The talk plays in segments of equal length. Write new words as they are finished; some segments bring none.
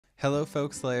Hello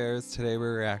folk slayers, today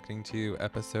we're reacting to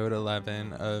episode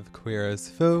 11 of Queer as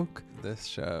Folk. This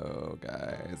show,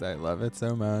 guys, I love it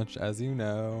so much, as you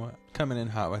know. Coming in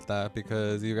hot with that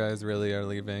because you guys really are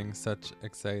leaving such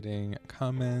exciting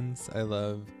comments. I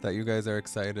love that you guys are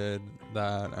excited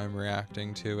that I'm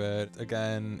reacting to it.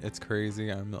 Again, it's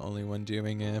crazy, I'm the only one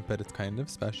doing it, but it's kind of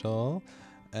special.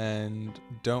 And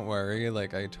don't worry,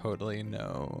 like, I totally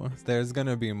know there's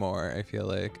gonna be more, I feel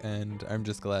like, and I'm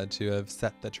just glad to have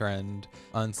set the trend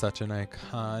on such an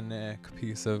iconic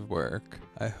piece of work.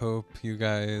 I hope you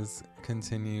guys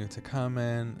continue to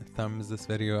comment, thumbs this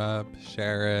video up,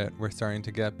 share it. We're starting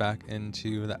to get back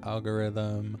into the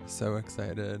algorithm. So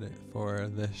excited for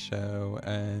this show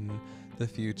and the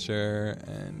future,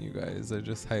 and you guys are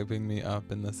just hyping me up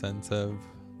in the sense of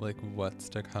like what's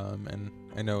to come. And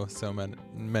I know so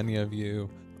many of you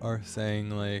are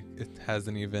saying like it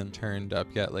hasn't even turned up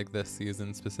yet, like this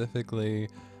season specifically,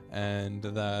 and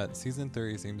that season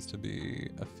 3 seems to be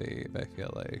a fave, I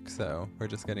feel like. So we're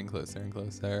just getting closer and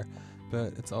closer,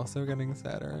 but it's also getting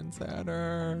sadder and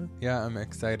sadder. Yeah, I'm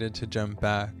excited to jump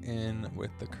back in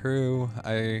with the crew.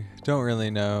 I don't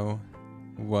really know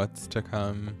what's to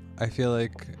come. I feel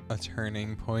like a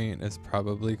turning point is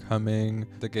probably coming.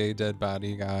 The gay dead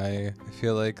body guy, I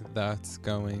feel like that's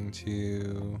going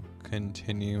to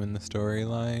continue in the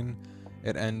storyline.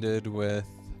 It ended with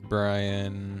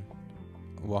Brian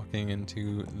walking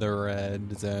into the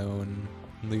red zone,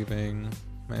 leaving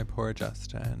my poor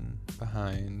Justin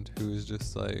behind, who's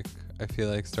just like, I feel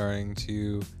like starting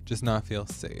to just not feel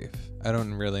safe. I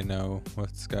don't really know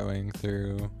what's going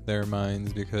through their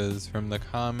minds, because from the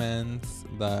comments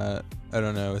that, I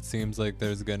don't know, it seems like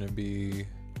there's gonna be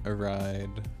a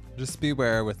ride. Just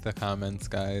beware with the comments,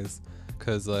 guys,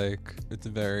 because like it's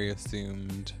very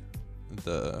assumed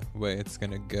the way it's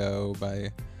gonna go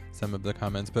by some of the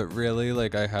comments, but really,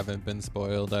 like, I haven't been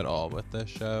spoiled at all with this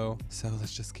show, so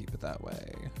let's just keep it that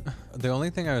way. The only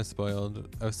thing I was spoiled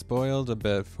a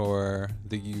bit for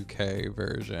the UK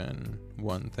version.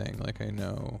 One thing, like, I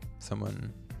know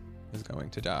someone is going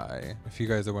to die. If you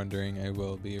guys are wondering, I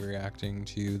will be reacting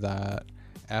to that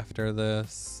after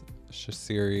this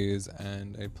series,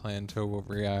 and I plan to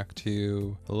react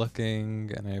to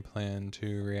Looking, and I plan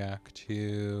to react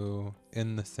to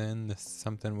In the Sin, this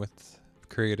something with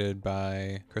created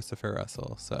by Christopher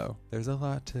Russell. So there's a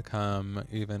lot to come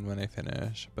even when I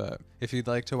finish. But if you'd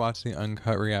like to watch the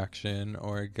uncut reaction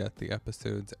or get the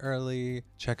episodes early,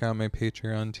 check out my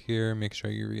Patreon tier. Make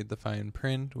sure you read the fine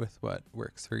print with what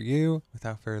works for you.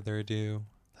 Without further ado,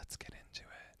 let's get into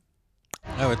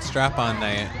it. Oh, it's strap-on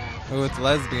night. Oh, it's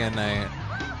lesbian night.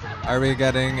 Are we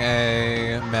getting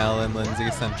a Mel and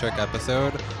Lindsay centric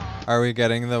episode? Are we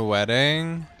getting the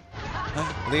wedding?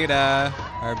 Lita,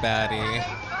 our baddie.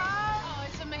 Oh,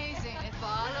 it's amazing.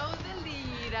 Follow the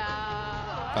leader.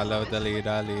 Follow the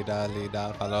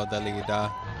leader, follow the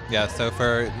leader. Yeah, so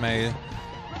for my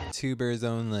tubers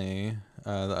only,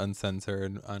 the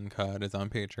uncensored, uncut is on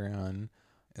Patreon.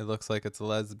 It looks like it's a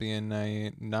lesbian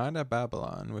night, not a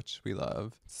Babylon, which we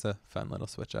love. It's a fun little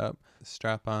switch up.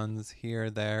 Strap-ons here,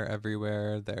 there,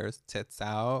 everywhere. There's tits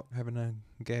out. Having a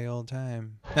gay old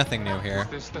time. Nothing new here. Is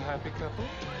this the happy couple?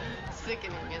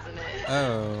 Sickening, isn't it?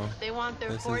 Oh, They want their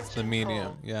this fortune is the medium.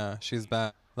 told. Yeah, she's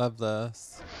back. Love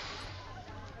this.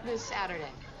 This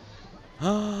Saturday.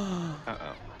 I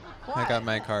Uh-oh. got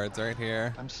my cards right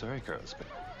here. I'm sorry, girls, but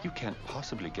you can't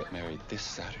possibly get married this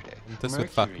Saturday. This would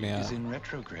fuck Mercury me up. is in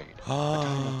retrograde. A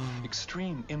time of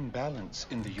extreme imbalance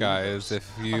in the Guys, universe.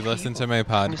 if you Upheaval, listen to my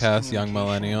podcast, Young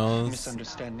miscommunication, Millennials,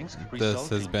 misunderstandings, this has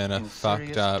resulting been a in fucked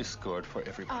serious up discord for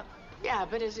everyone. Yeah,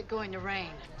 but is it going to rain?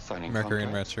 Signing Mercury in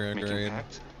contracts, retrograde. making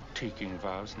pacts, taking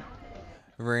vows.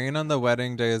 rain on the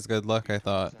wedding day is good luck, I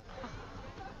thought.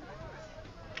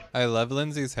 I love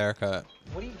Lindsay's haircut.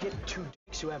 What do you get two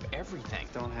dicks who have everything?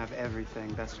 Don't have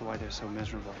everything. That's why they're so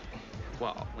miserable.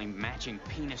 Well, like matching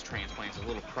penis transplants is a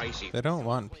little pricey. They don't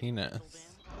want penis.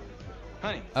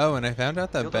 Honey, Oh, and I found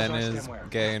out that Dildos Ben aren't is swimwear.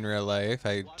 gay in real life.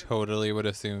 I totally would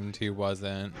assumed he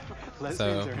wasn't.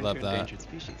 Lesbians are love an that. endangered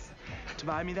species. To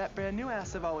buy me that brand new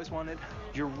ass I've always wanted.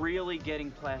 you're really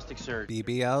getting plastic surgery.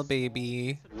 BBL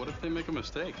baby. What if they make a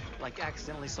mistake? Like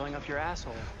accidentally sewing up your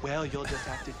asshole. Well, you'll just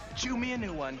have to chew me a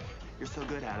new one. You're so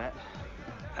good at it.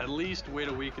 At least wait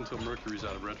a week until Mercury's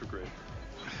out of retrograde.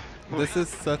 This is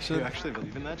such You a... actually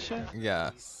believe in that shit?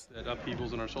 Yes. That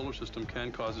upheavals in our solar system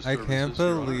can cause I disturbances. can't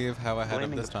Your Honor. believe how ahead of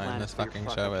Blaming this the time planets this for your fucking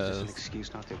fuck show up is just an is.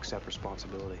 excuse not to accept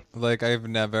responsibility. Like, I've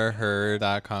never heard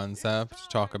that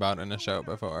concept talk about in a show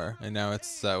before, and now it's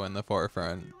so in the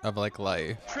forefront of, like,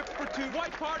 life. Trip for two,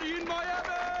 white party in Miami!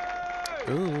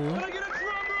 Ooh. Can I get a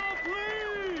drum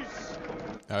roll, please?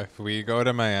 If we go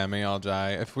to Miami, I'll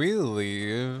die. If we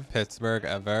leave Pittsburgh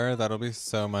ever, that'll be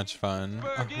so much fun.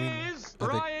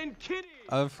 Brian Kitty.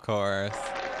 Of course.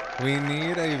 We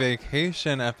need a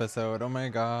vacation episode. Oh my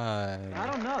god. I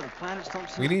don't know. The planets don't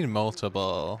seem... We need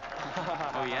multiple.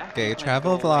 Oh yeah? Gay You plan to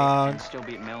travel go away vlog. And still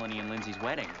beat Melanie and Lindsay's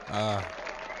wedding.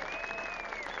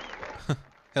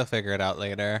 He'll figure it out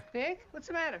later. Big? What's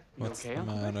the matter? What's okay, the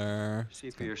Uncle? matter? See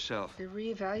for yourself. They're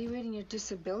reevaluating your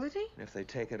disability? If they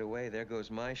take it away, there goes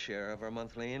my share of our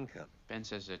monthly income. Ben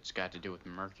says it's got to do with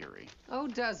Mercury. Oh,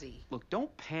 does he? Look,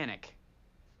 don't panic.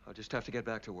 I'll just have to get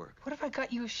back to work. What if I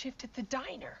got you a shift at the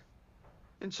diner?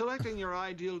 In selecting your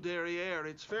ideal derriere,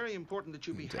 it's very important that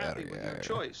you be happy with your Derriere.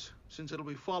 choice, since it'll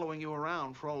be following you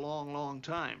around for a long, long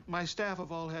time. My staff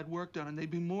have all had work done, and they'd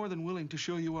be more than willing to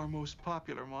show you our most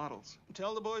popular models.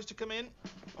 Tell the boys to come in.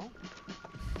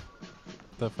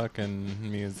 The fucking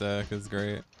music is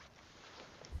great.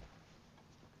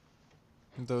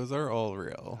 Those are all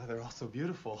real. They're all so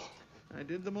beautiful. I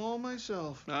did them all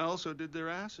myself. I also did their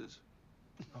asses.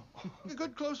 A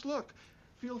good close look.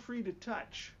 Feel free to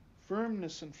touch.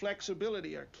 Firmness and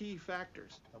flexibility are key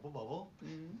factors. Double bubble.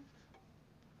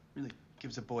 Really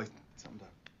gives a boy something to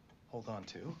hold on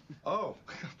to. Oh,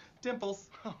 dimples.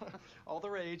 All the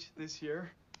rage this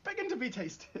year. Begging to be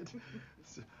tasted.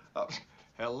 Oh,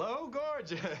 hello,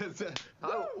 gorgeous.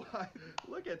 Oh,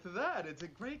 look at that. It's a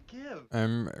great gift.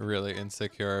 I'm really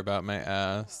insecure about my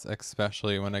ass,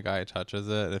 especially when a guy touches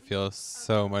it. It feels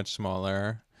so much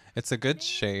smaller. It's a good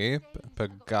shape,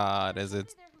 but God, is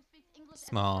it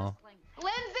small.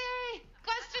 Lindsay!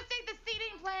 Let's just take the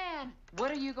seating plan.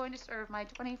 What are you going to serve my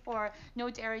 24? No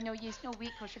dairy, no yeast, no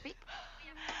wheat, kosher beef.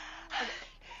 Okay.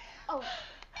 Oh,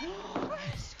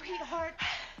 sweetheart.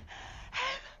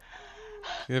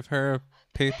 Give her a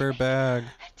paper bag.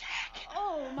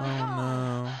 Oh my Oh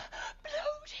God. no.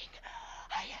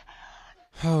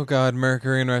 Oh God,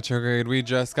 Mercury in retrograde. We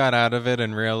just got out of it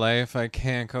in real life. I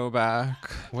can't go back.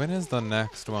 When is the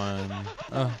next one?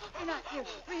 Oh, You're not here.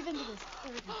 Breathe into this.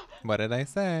 what did I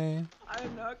say?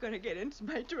 I'm not gonna get into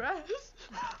my dress.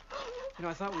 You know,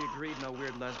 I thought we agreed no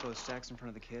weird lesbo sex in front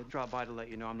of the kid. Drop by to let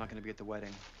you know I'm not gonna be at the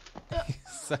wedding. He's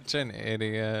such an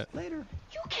idiot. Later.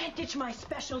 You can't ditch my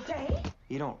special day.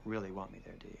 You don't really want me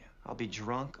there, do you? I'll be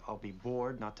drunk, I'll be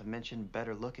bored, not to mention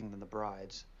better looking than the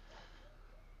brides.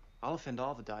 I'll offend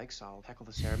all the dykes, I'll heckle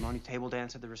the ceremony, table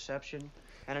dance at the reception,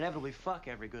 and inevitably fuck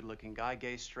every good-looking guy,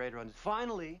 gay, straight, or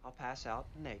finally, I'll pass out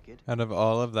naked. Out of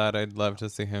all of that, I'd love to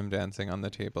see him dancing on the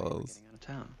tables. Getting out of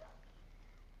town.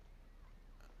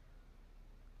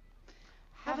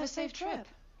 Have a safe trip.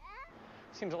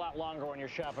 Seems a lot longer when you're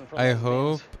shopping for I lesbians.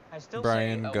 hope I still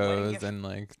Brian say, wedding goes gift- and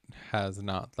like has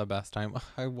not the best time.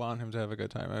 I want him to have a good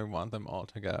time. I want them all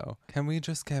to go. Can we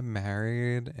just get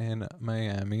married in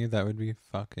Miami? That would be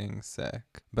fucking sick.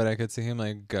 But I could see him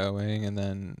like going and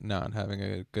then not having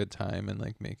a good time and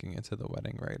like making it to the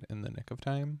wedding right in the nick of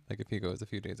time. Like if he goes a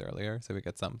few days earlier so we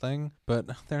get something. But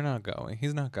they're not going.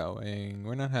 He's not going.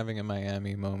 We're not having a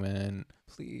Miami moment.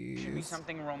 Please. Should be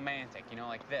something romantic, you know,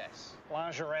 like this.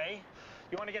 Lingerie?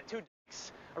 You want to get 2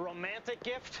 dicks? A romantic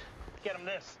gift? Get him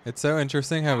this. It's so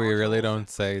interesting how we really don't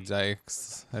say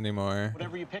dykes anymore.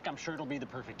 Whatever you pick, I'm sure it'll be the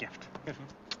perfect gift.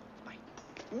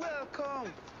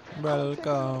 Welcome.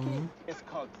 Welcome. It's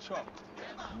called chalk.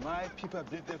 My people have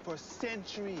lived there for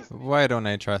centuries. Why don't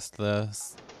I trust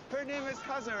this? Her name is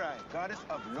Hazarai, goddess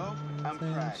of love and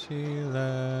Isn't pride. she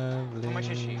lovely? How much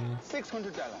is she?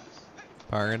 $600.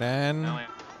 Pardon? No,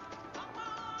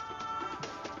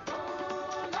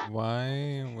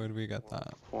 Why would we get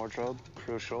that? Wardrobe,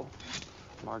 crucial.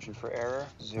 Margin for error,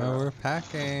 Oh, 0. we're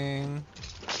packing.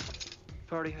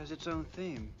 Party has its own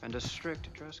theme and a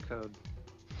strict dress code.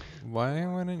 Why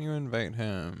wouldn't you invite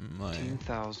him? Like,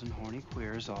 2,000 horny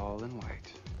queers all in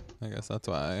white. I guess that's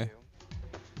why.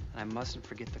 And I mustn't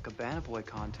forget the Cabana Boy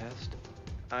contest.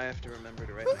 I have to remember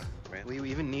to write my grant. Will you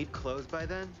even need clothes by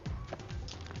then?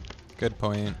 Good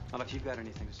point. Not if you've got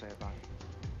anything to say about it.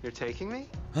 You're taking me?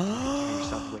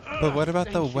 But what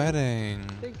about the wedding?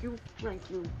 Thank you, thank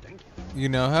you, thank you. You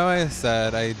know how I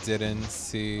said I didn't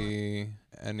see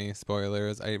any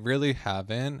spoilers? I really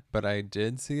haven't, but I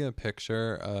did see a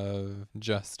picture of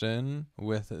Justin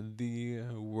with the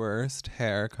worst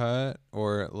haircut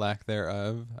or lack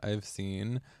thereof I've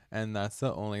seen. And that's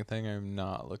the only thing I'm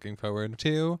not looking forward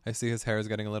to. I see his hair is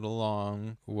getting a little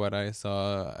long. What I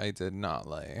saw, I did not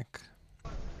like.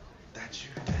 That's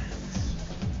your dance.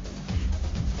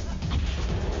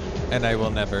 And I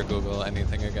will never Google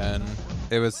anything again.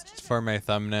 It was for my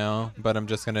thumbnail, but I'm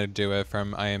just gonna do it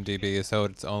from IMDb, so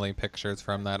it's only pictures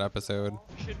from that episode.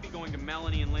 We should be going to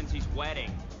Melanie and Lindsay's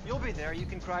wedding. You'll be there. You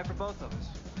can cry for both of us.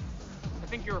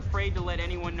 think you're afraid to let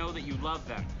anyone know that you love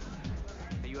them.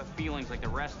 That you have feelings like the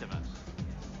rest of us.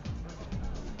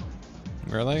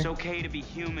 Really? It's okay to be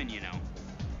human, you know.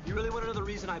 You really want to know the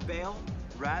reason I bail?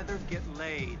 Rather get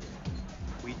laid.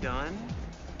 We done?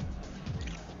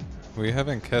 We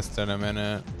haven't kissed in a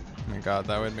minute. Oh my god,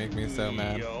 that would make me so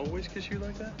mad. You always kiss you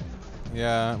like that?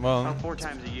 Yeah, well. About 4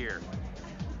 times a year.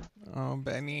 Oh,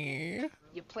 Benny.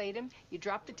 You played him, you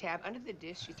drop the tab under the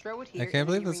dish, you throw it here. I can't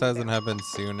believe this hasn't happened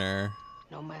sooner.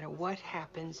 No matter what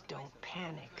happens, don't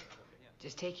panic.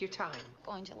 Just take your time.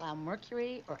 Going to allow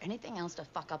Mercury or anything else to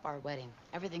fuck up our wedding.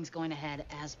 Everything's going ahead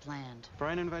as planned.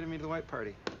 Brian invited me to the white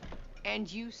party.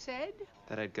 And you said?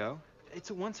 That I'd go? It's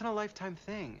a once-in-a-lifetime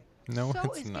thing. No, So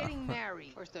it's is not. getting married.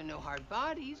 Of course, there are no hard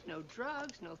bodies, no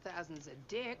drugs, no thousands of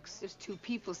dicks. There's 2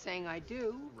 people saying I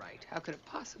do. Right. How could it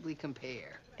possibly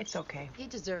compare? It's okay. He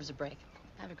deserves a break.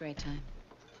 Have a great time.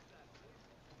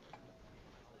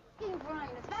 Hey, Brian,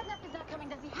 if that enough is not coming,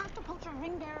 does he have to poach a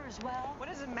ring bearer as well? What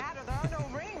does it matter? There are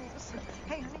no rings.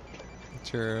 Hey, honey.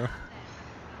 True.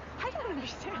 I don't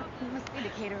understand. He must be the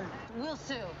caterer. We'll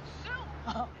sue. Sue?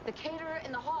 The caterer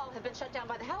and the hall have been shut down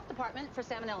by the health department for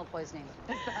salmonella poisoning.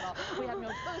 Is that all? We have no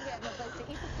food, we have no place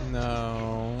to eat the food.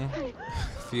 No.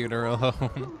 Funeral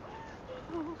home.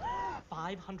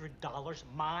 $500?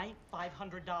 My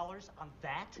 $500 on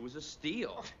that? It was a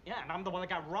steal. Yeah, and I'm the one that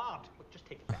got robbed. Look, just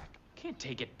take it back. Can't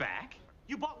take it back.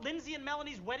 You bought Lindsay and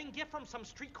Melanie's wedding gift from some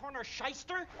street corner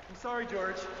shyster? I'm sorry,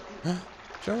 George.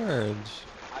 George.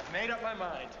 I've made up my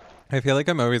mind. I feel like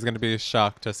I'm always going to be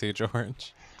shocked to see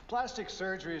George. Plastic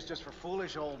surgery is just for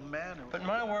foolish old men. But in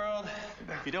my world,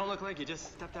 if you don't look like you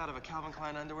just stepped out of a Calvin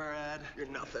Klein underwear ad, you're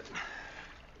nothing.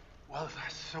 Well,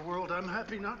 that's a world I'm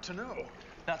happy not to know.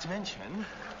 Not to mention,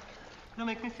 it'll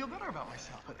make me feel better about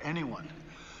myself. But anyone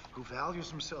who values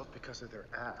himself because of their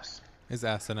ass Is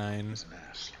asinine. is an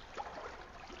ass.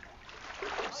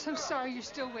 So sorry you're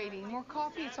still waiting. More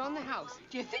coffee? It's on the house.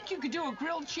 Do you think you could do a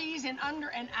grilled cheese in under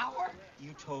an hour?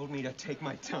 You told me to take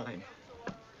my time.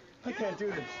 I can't do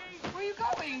this. Where are you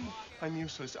going? I'm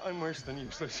useless. I'm worse than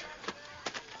useless.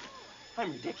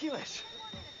 I'm ridiculous.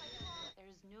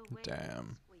 There's no way Damn.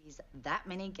 to squeeze that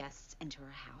many guests into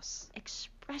her house,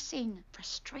 expressing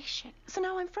frustration. So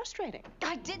now I'm frustrating.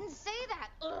 I didn't say that.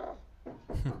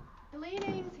 Ugh.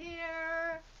 Cleaning's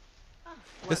here.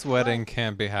 This wedding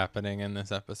can't be happening in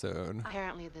this episode.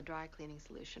 Apparently, the dry cleaning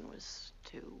solution was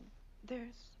too.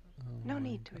 There's no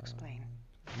need to explain.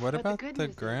 What But the about good the news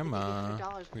is that grandma?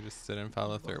 $800 We just didn't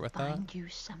follow through with that. Find you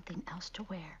something else to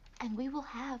wear, and we will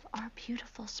have our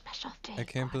beautiful special day. I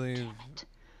can't believe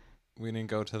we didn't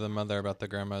go to the mother about the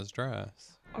grandma's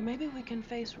dress. Or maybe we can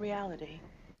face reality.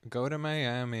 Go to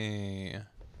Miami.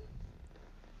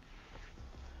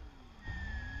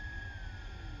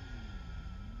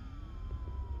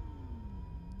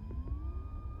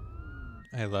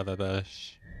 I love a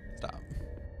bush. Stop.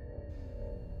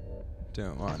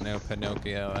 Don't want no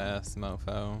Pinocchio ass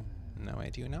mofo. No, I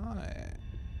do not.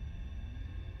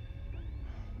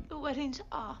 The wedding's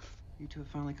off. You two have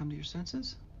finally come to your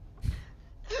senses?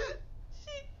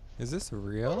 Is this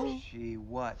real? She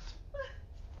what?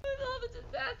 With all the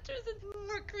disasters and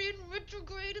Mercury in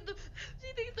retrograde, and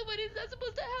she thinks the wedding's not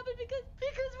supposed to happen because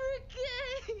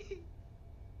we're gay.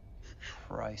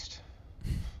 Christ.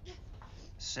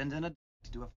 Send in a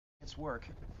to do its work.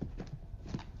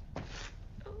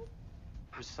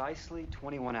 Precisely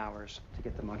 21 hours to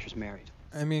get the Munchers married.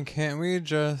 I mean, can't we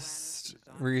just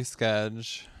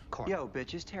reschedule? Yo,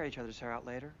 bitches, tear each other's hair out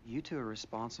later. You two are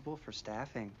responsible for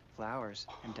staffing, flowers,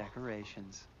 and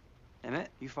decorations. Emmett,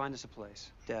 you find us a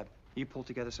place. Deb, you pull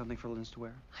together something for Linz to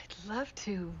wear. I'd love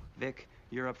to. Vic,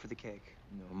 you're up for the cake.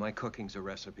 No, my cooking's a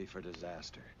recipe for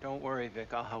disaster. Don't worry,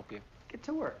 Vic. I'll help you. Get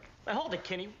to work. Now, hold it,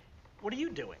 Kenny. What are you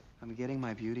doing? I'm getting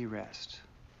my beauty rest.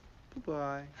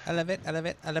 Goodbye. I love it, I love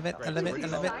it, I love it, I love it, I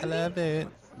love it, I love it.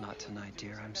 Not tonight,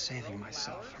 dear. I'm saving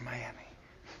myself for Miami.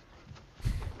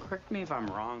 Correct me if I'm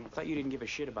wrong. I thought you didn't give a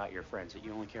shit about your friends, that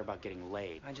you only care about getting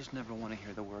laid. I just never want to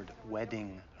hear the word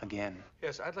wedding again.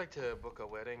 Yes, I'd like to book a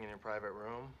wedding in your private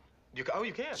room. You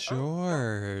can.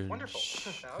 George. Wonderful.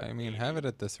 I mean, have it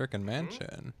at this frickin'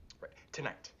 mansion. Right.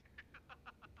 Tonight.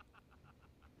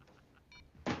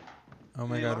 Oh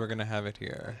my god, we're gonna have it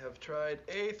here. I have tried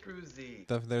A through Z.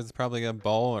 There's probably a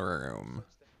ballroom.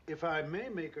 If I may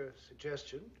make a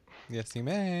suggestion. Yes, you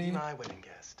may. Be my wedding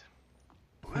guest.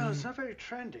 Well, it's not very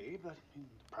trendy, but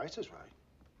the price is right.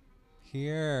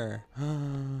 Here.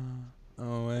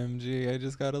 OMG, I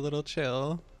just got a little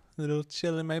chill. A little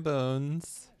chill in my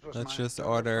bones. Let's just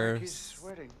order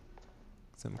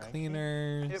some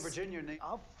cleaners. Hey, Virginia,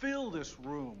 I'll fill this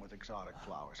room with exotic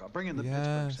flowers. I'll bring in the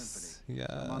Pittsburgh Symphony. Yes.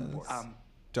 I'm on board.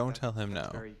 Don't tell him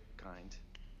that's no. very kind,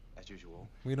 as usual.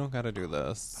 We don't gotta do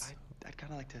this. But I'd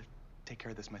kind of like to take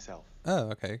care of this myself. Oh,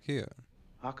 okay, cute.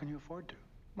 How can you afford to?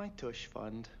 My tush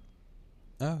fund.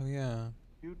 Oh, yeah.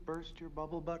 You'd burst your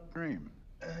bubble butt dream.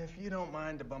 If you don't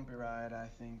mind a bumpy ride, I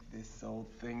think this old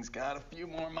thing's got a few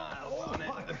more miles on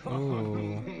it.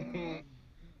 Ooh.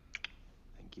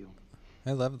 Thank you.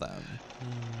 I love them.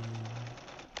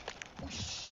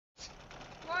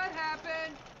 What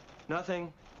happened?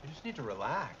 Nothing. You just need to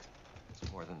relax.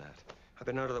 It's more than that. I've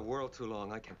been out of the world too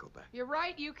long. I can't go back. You're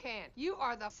right, you can't. You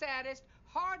are the saddest,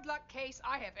 hard luck case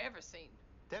I have ever seen.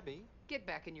 Debbie? Get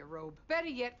back in your robe. Better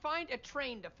yet, find a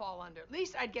train to fall under. At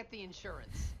least I'd get the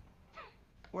insurance.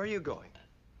 Where are you going?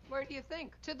 Where do you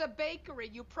think? To the bakery.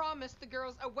 You promised the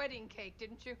girls a wedding cake,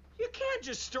 didn't you? You can't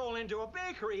just stroll into a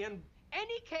bakery and...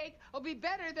 Any cake will be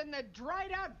better than the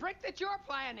dried out brick that you're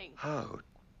planning. How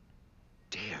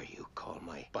dare you call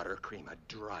my buttercream a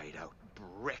dried out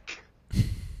brick?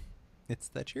 It's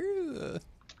the truth.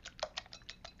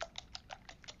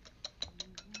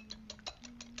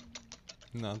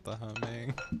 Not the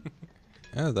humming.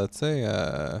 Oh, that's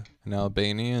a an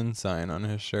Albanian sign on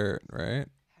his shirt, right?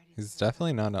 He's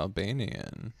definitely not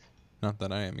Albanian. Not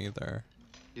that I am either.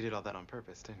 You did all that on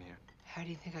purpose, didn't you? How do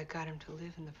you think I got him to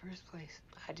live in the first place?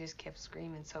 I just kept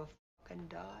screaming, so fucking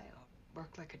dial.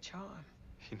 Worked like a charm.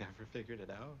 You never figured it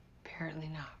out? Apparently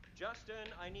not.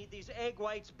 Justin, I need these egg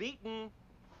whites beaten.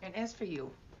 And as for you,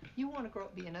 you want to grow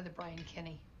up and be another Brian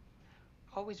Kenny.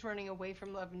 Always running away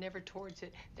from love, never towards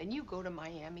it. Then you go to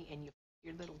Miami and you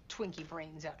your little Twinkie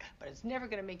brains out. But it's never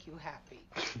going to make you happy.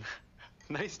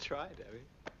 Nice try, Debbie.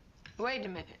 Wait a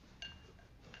minute.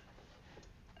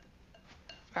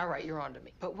 All right, you're on to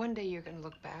me. But one day you're going to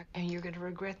look back and you're going to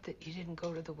regret that you didn't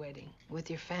go to the wedding with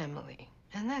your family.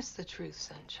 And that's the truth,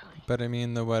 sunshine. But I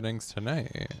mean, the wedding's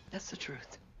tonight. That's the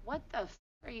truth. What the f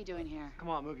are you doing here? Come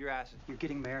on, move your asses. You're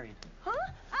getting married. Huh?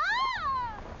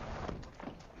 Ah!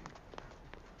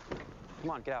 Come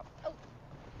on, get out.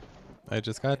 I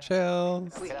just got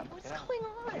chills. Wait, what's going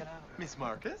on? Miss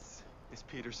Marcus, Miss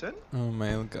Peterson. Oh my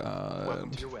Welcome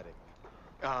god. to your wedding.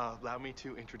 Allow me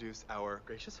to introduce our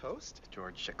gracious host,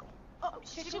 George Schickel. Oh,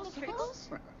 Shickles Pickles?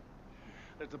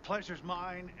 The pleasure's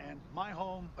mine, and my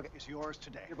home is yours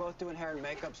today. You're both doing hair and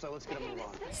makeup, so let's get them move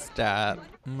on. Stat.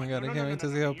 Oh my god, I can't wait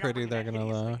to see how pretty they're gonna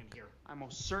look. I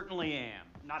most certainly am.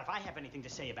 Not if I have anything to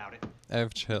say about it. I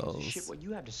have chills. Shit, what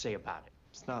you have to say about it.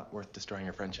 It's not worth destroying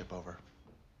your friendship over.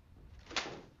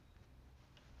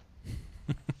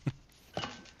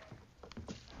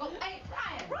 Oh, hey,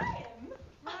 Ryan!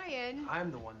 Ryan!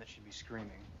 I'm the one that should be screaming.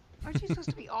 Aren't you supposed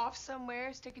to be off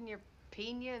somewhere, sticking your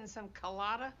pina in some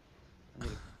colada? I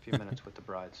need a few minutes with the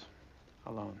brides.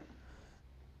 Alone.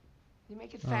 You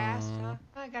make it fast, huh?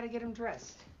 I gotta get him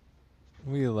dressed.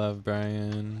 We love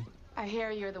Brian. I hear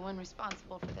you're the one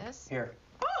responsible for this. Here.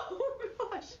 Oh my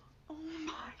gosh. Oh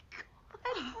my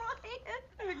god, Ryan.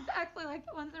 They're exactly like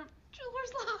the ones that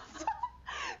Jewelers lost.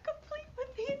 Complete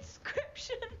with the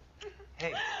inscription.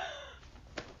 Hey.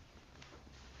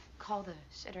 Call the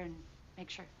sitter and make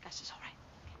sure Gus is all right.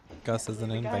 Gus isn't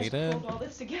invited. Pulled all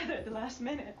this together at the last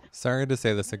minute. Sorry to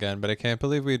say this again, but I can't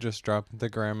believe we just dropped the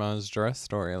grandma's dress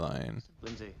storyline.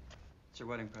 Lindsay, it's your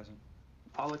wedding present.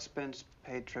 All expense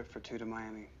paid trip for 2 to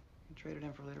Miami. You traded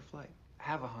in for a later flight.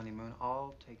 Have a honeymoon.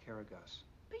 I'll take care of Gus.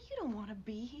 But you don't want to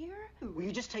be here. Will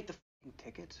you just take the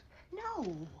tickets?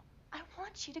 No, I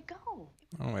want you to go.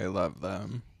 Oh, I love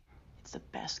them. It's the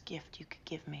best gift you could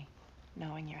give me,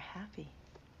 knowing you're happy.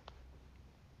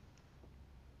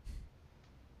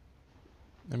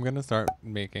 I'm gonna start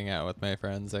making out with my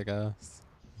friends, I guess.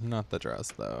 Not the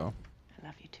dress, though. I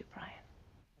love you too, Brian.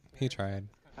 He tried.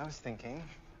 I was thinking,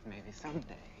 maybe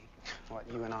someday. What,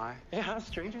 you and I? Yeah,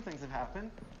 stranger things have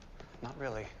happened. Not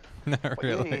really. Not What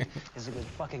really. you need is a good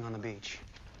fucking on the beach.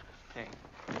 Hey,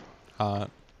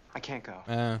 Hot. I can't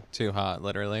go. Too hot,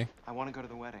 literally. I want to go to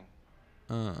the wedding.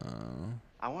 Oh.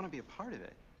 I want to be a part of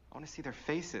it. I want to see their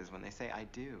faces when they say I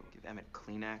do. Give Emmett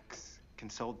Kleenex.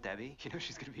 Console Debbie. You know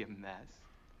she's going to be a mess.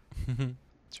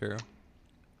 True.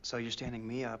 So you're standing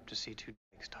me up to see 2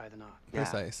 dicks tie the knot? Yeah.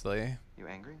 Precisely. You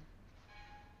angry?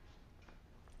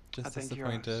 Just I think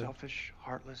disappointed. you're a selfish,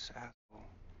 heartless asshole.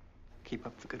 Keep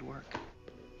up the good work.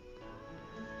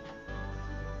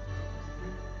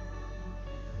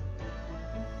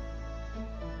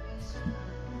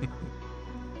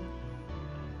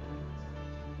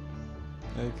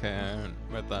 I can't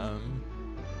with them.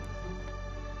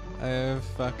 I have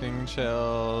fucking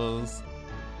chills.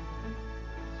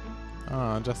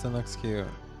 Oh, Justin looks cute.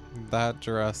 That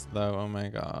dress, though, oh my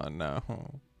god, no.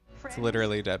 It's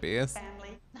literally Debbie's.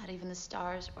 Not even the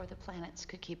stars or the planets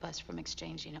could keep us from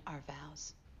exchanging our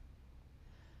vows.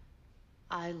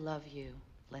 I love you,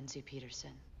 Lindsay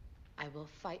Peterson. I will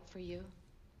fight for you.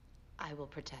 I will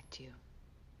protect you.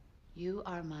 You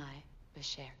are my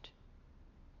Beshert.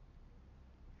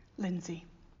 Lindsay.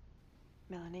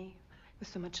 Melanie, with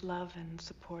so much love and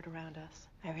support around us,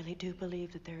 I really do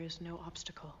believe that there is no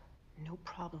obstacle, no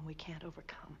problem we can't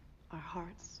overcome. Our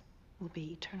hearts will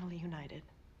be eternally united.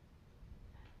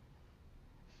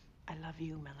 I love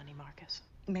you, Melanie Marcus.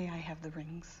 May I have the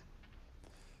rings?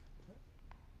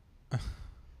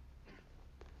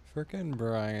 Frickin'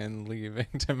 Brian leaving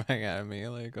to Miami.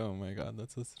 Like, oh my god,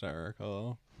 that's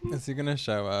hysterical. Is he gonna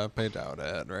show up? I doubt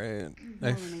it, right?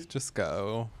 Melanie. Just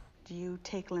go. Do you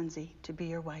take Lindsay to be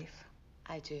your wife?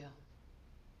 I do.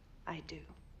 I do.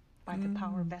 By the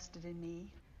power vested in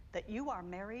me, that you are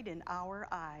married in our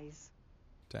eyes.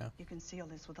 Damn. You can seal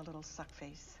this with a little suck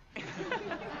face.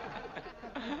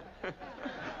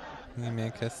 You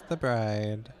may kiss the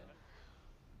bride.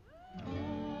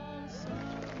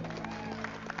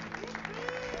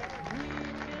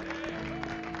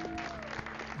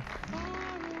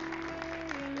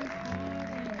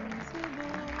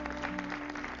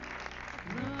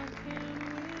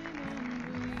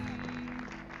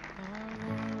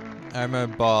 I'm a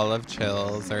ball of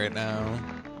chills right now.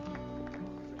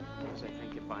 What was I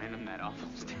thinking buying them that awful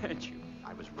statue?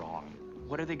 I was wrong.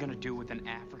 What are they gonna do with an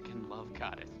African love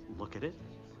goddess? Look at it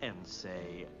and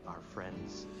say our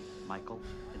friends Michael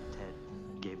and Ted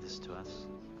gave this to us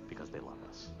because they love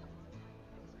us.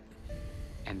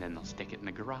 And then they'll stick it in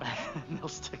the garage. And they'll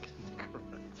stick it in the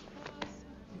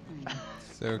garage.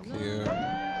 So cute.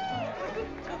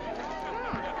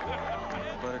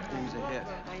 Buttercream's a hit.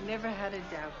 I never had a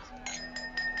doubt.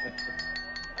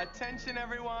 Attention,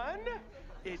 everyone.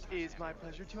 It is my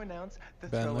pleasure to announce the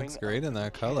Ben throwing looks great in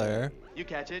that color. You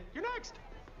catch it, you're next.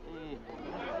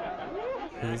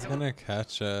 Who's gonna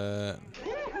catch it?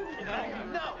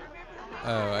 No.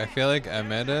 Oh, I feel like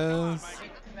Emmett is.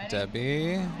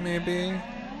 Debbie, maybe?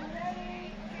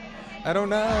 I don't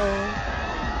know.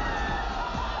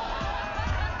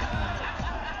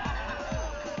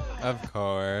 Of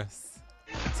course.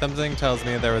 Something tells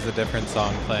me there was a different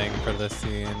song playing for this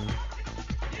scene.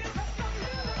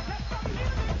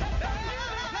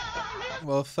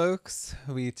 Well, folks,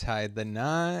 we tied the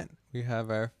knot. We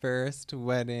have our first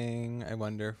wedding. I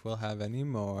wonder if we'll have any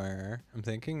more. I'm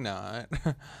thinking not.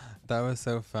 That was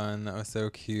so fun. That was so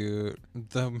cute.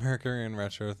 The Mercury in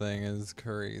retro thing is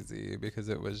crazy because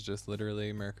it was just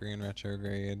literally Mercury in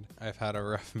retrograde. I've had a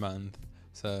rough month,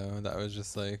 so that was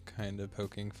just like kind of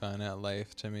poking fun at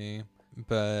life to me.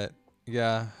 But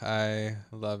yeah, I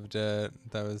loved it.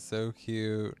 That was so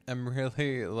cute. I'm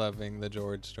really loving the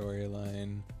George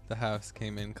storyline. The house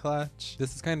came in clutch.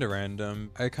 This is kind of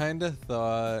random. I kind of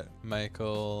thought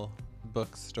Michael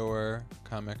bookstore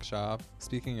comic shop.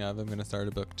 Speaking of, I'm going to start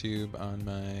a booktube on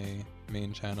my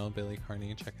main channel, Billy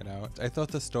Carney. Check it out. I thought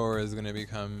the store is going to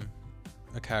become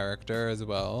a character as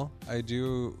well. I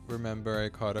do remember I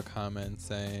caught a comment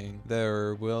saying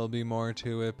there will be more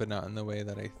to it, but not in the way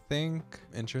that I think.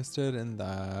 Interested in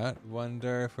that.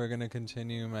 Wonder if we're gonna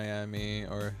continue Miami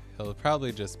or he'll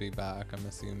probably just be back, I'm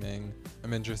assuming.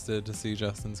 I'm interested to see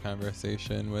Justin's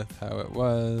conversation with how it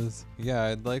was. Yeah,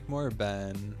 I'd like more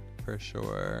Ben for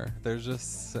sure. There's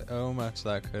just so much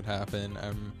that could happen.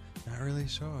 I'm not really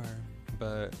sure.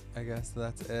 But I guess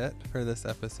that's it for this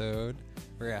episode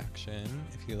reaction.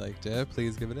 If you liked it,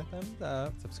 please give it a thumbs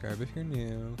up. Subscribe if you're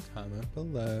new. Comment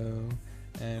below.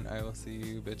 And I will see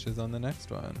you bitches on the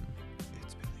next one.